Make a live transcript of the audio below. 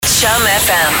Chum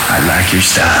FM. I like your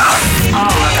style. All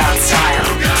about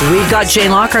style. We've got Jane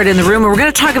Lockhart in the room, and we're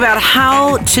going to talk about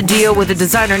how to deal with a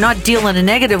designer, not deal in a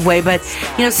negative way, but,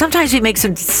 sometimes we make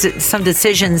some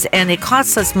decisions and it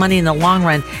costs us money in the long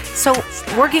run. So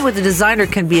working with a designer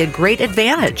can be a great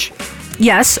advantage.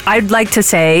 Yes, I'd like to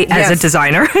say as a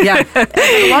designer. Yeah.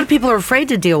 A lot of people are afraid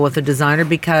to deal with a designer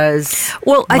because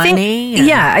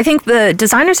money. I think the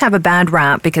designers have a bad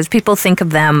rap because people think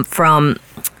of them from,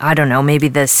 I don't know, maybe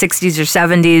the 60s or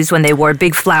 70s when they wore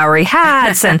big flowery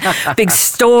hats and big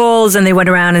stoles and they went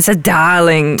around and said,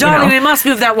 darling. We must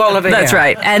move that wall over here. That's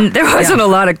right. And there wasn't a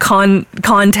lot of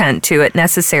content to it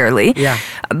necessarily. Yeah.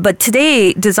 But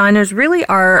today, designers really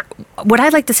are, what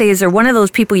I'd like to say is they're one of those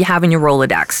people you have in your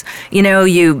Rolodex. You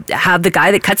have the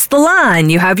guy that cuts the lawn,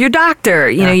 you have your doctor,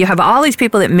 you have all these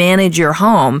people that manage your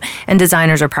home, and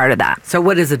designers are part of that. So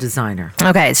what is a designer?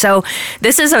 Okay, so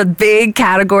this is a big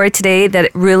category today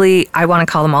that really, I want to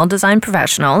call them all design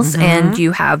professionals. Mm-hmm. And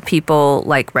you have people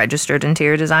like registered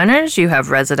interior designers, you have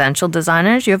residential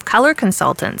designers, you have color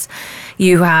consultants,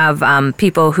 you have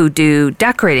people who do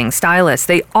decorating, stylists.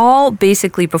 They all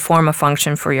basically perform a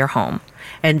function for your home.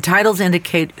 And titles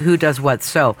indicate who does what.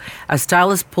 So a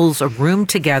stylist pulls a room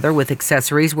together with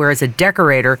accessories, whereas a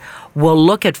decorator will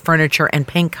look at furniture and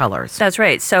paint colors. That's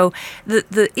right. So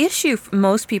the issue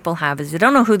most people have is they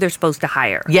don't know who they're supposed to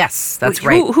hire. Yes, that's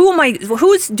right.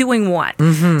 Who's doing what?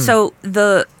 Mm-hmm. So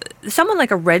someone like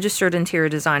a registered interior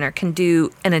designer can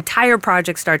do an entire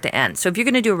project start to end. So if you're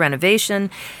going to do a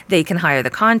renovation, they can hire the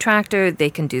contractor,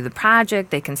 they can do the project,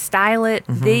 they can style it,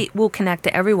 they will connect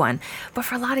to everyone. But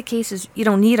for a lot of cases, you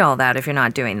don't need all that if you're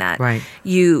not doing that. Right.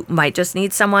 You might just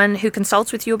need someone who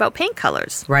consults with you about paint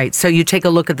colors. Right. So you take a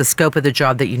look at the scope of the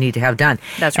job that you need to have done.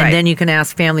 That's right. And then you can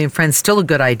ask family and friends. Still a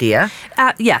good idea.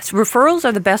 Yes. Referrals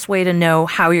are the best way to know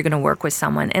how you're going to work with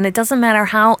someone. And it doesn't matter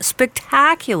how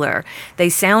spectacular they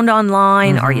sound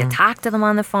online or you talk to them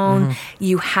on the phone,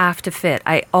 you have to fit.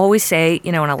 I always say,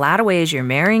 in a lot of ways, you're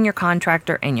marrying your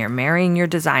contractor and you're marrying your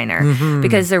designer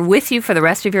because they're with you for the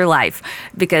rest of your life.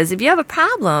 Because if you have a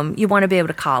problem, you want to be able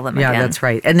to call them again. Yeah, that's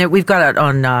right. And then we've got it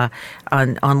on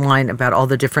online about all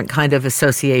the different kind of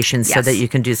associations so that you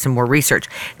can do some more research.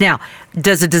 Now,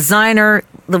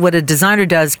 what a designer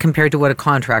does compared to what a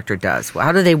contractor does?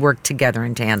 How do they work together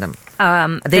in tandem?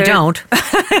 They don't.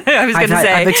 I was going to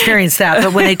say. I've experienced that,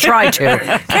 but when they try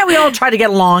to, can't we all try to get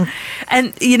along?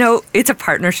 And, it's a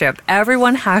partnership.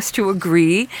 Everyone has to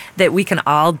agree that we can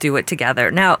all do it together.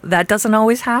 Now, that doesn't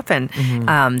always happen.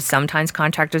 Sometimes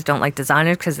contractors don't like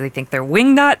designers because they think they're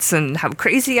wingnuts and have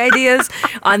crazy ideas.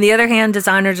 On the other hand,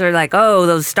 designers are like, oh,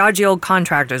 those stodgy old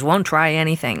contractors won't try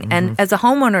anything. And as a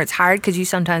homeowner, it's hard because you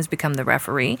sometimes become the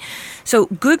referee. So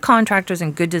good contractors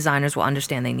and good designers will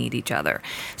understand they need each other.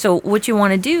 So what you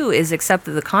want to do is accept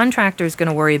that the contractor is going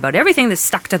to worry about everything that's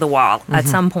stuck to the wall at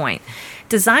some point.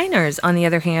 Designers, on the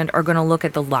other hand, are going to look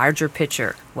at the larger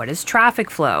picture. What is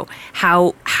traffic flow?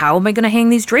 How am I going to hang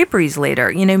these draperies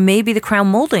later? Maybe the crown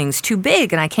molding's too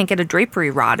big and I can't get a drapery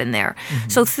rod in there.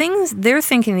 So they're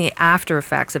thinking the after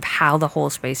effects of how the whole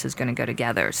space is going to go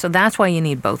together. So that's why you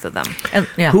need both of them. And,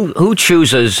 Who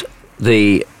chooses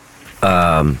the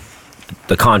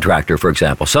contractor, for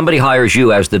example? Somebody hires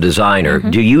you as the designer.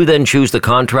 Do you then choose the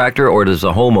contractor, or does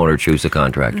the homeowner choose the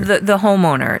contractor? The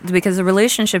homeowner, because the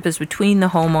relationship is between the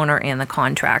homeowner and the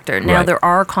contractor. Now, there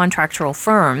are contractual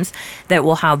firms that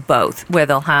will have both, where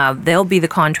they'll be the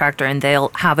contractor and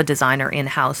they'll have a designer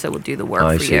in-house that will do the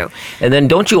work for you. And then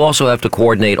don't you also have to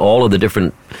coordinate all of the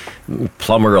different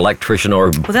plumber, electrician,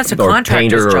 or that's a or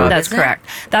contractor's painter? job. That's correct.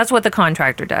 That's what the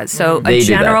contractor does. So They a do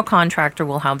general that. contractor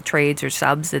will have trades or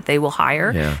subs that they will hire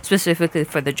specifically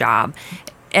for the job.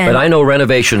 But I know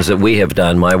renovations that we have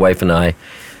done, my wife and I.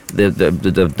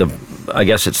 I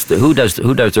guess it's who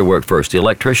does their work first? The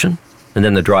electrician? And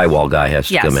then the drywall guy has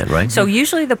to come in, right? So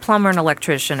usually the plumber and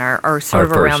electrician are sort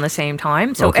of around the same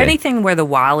time. So anything where the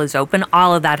wall is open,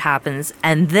 all of that happens.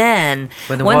 And then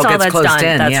once all that's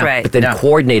done, that's right. But then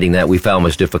coordinating that we found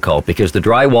was difficult because the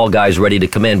drywall guy's ready to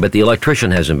come in, but the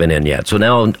electrician hasn't been in yet. So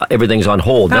now everything's on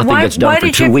hold. Nothing gets done for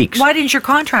 2 weeks. Why didn't your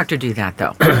contractor do that,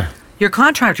 though? Your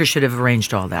contractor should have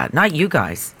arranged all that, not you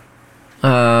guys.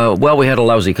 Well, we had a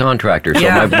lousy contractor,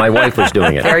 so my wife was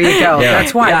doing it. There you go. Yeah.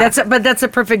 That's why. But that's a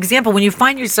perfect example. When you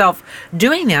find yourself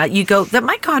doing that, you go, "That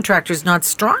my contractor's not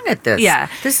strong at this. Yeah.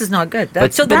 This is not good."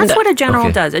 That's what a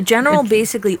general does. A general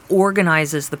basically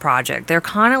organizes the project. They're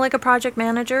kind of like a project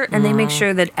manager, and they make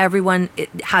sure that everyone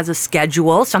has a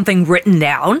schedule, something written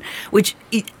down, which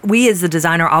we as the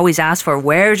designer always ask for.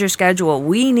 Where's your schedule?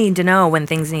 We need to know when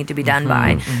things need to be done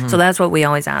by. So that's what we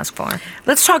always ask for.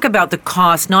 Let's talk about the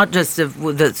cost, not just of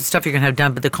of the stuff you're going to have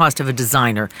done, but the cost of a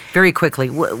designer. Very quickly,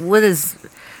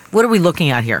 what are we looking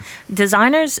at here?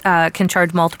 Designers can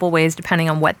charge multiple ways depending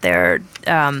on what their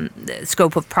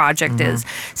scope of project is.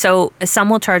 So some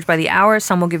will charge by the hour,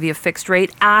 some will give you a fixed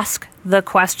rate. Ask the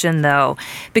question, though,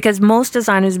 because most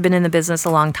designers who've been in the business a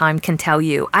long time can tell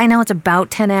you, I know it's about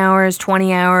 10 hours,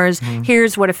 20 hours.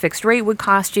 Here's what a fixed rate would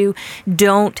cost you.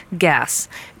 Don't guess.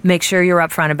 Make sure you're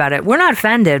upfront about it. We're not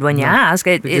offended when you ask.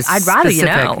 I'd rather you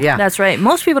know. Yeah. That's right.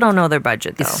 Most people don't know their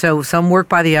budget, though. So some work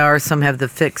by the hour, some have the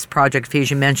fixed project fees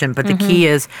you mentioned, but the key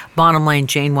is, bottom line,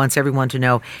 Jane wants everyone to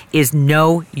know, is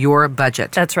know your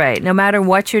budget. That's right. No matter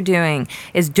what you're doing,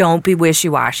 is don't be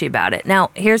wishy-washy about it.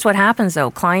 Now, here's what happens, though.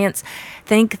 Clients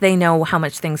think they know how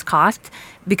much things cost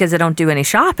because they don't do any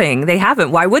shopping. They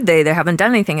haven't. Why would they? They haven't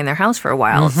done anything in their house for a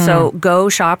while. So go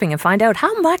shopping and find out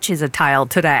how much is a tile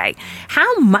today?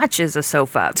 How much is a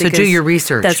sofa? So do your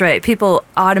research. That's right. People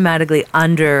automatically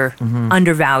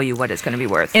undervalue what it's going to be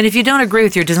worth. And if you don't agree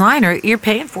with your designer, you're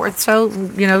paying for it. So,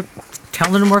 tell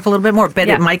them to work a little bit more, but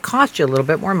it might cost you a little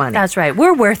bit more money. That's right.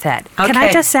 We're worth it. Can I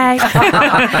Okay. just say?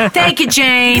 Thank you,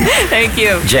 Jane. Thank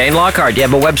you. Jane Lockhart, do you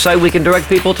have a website we can direct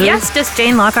people to? Yes, just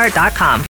janelockhart.com.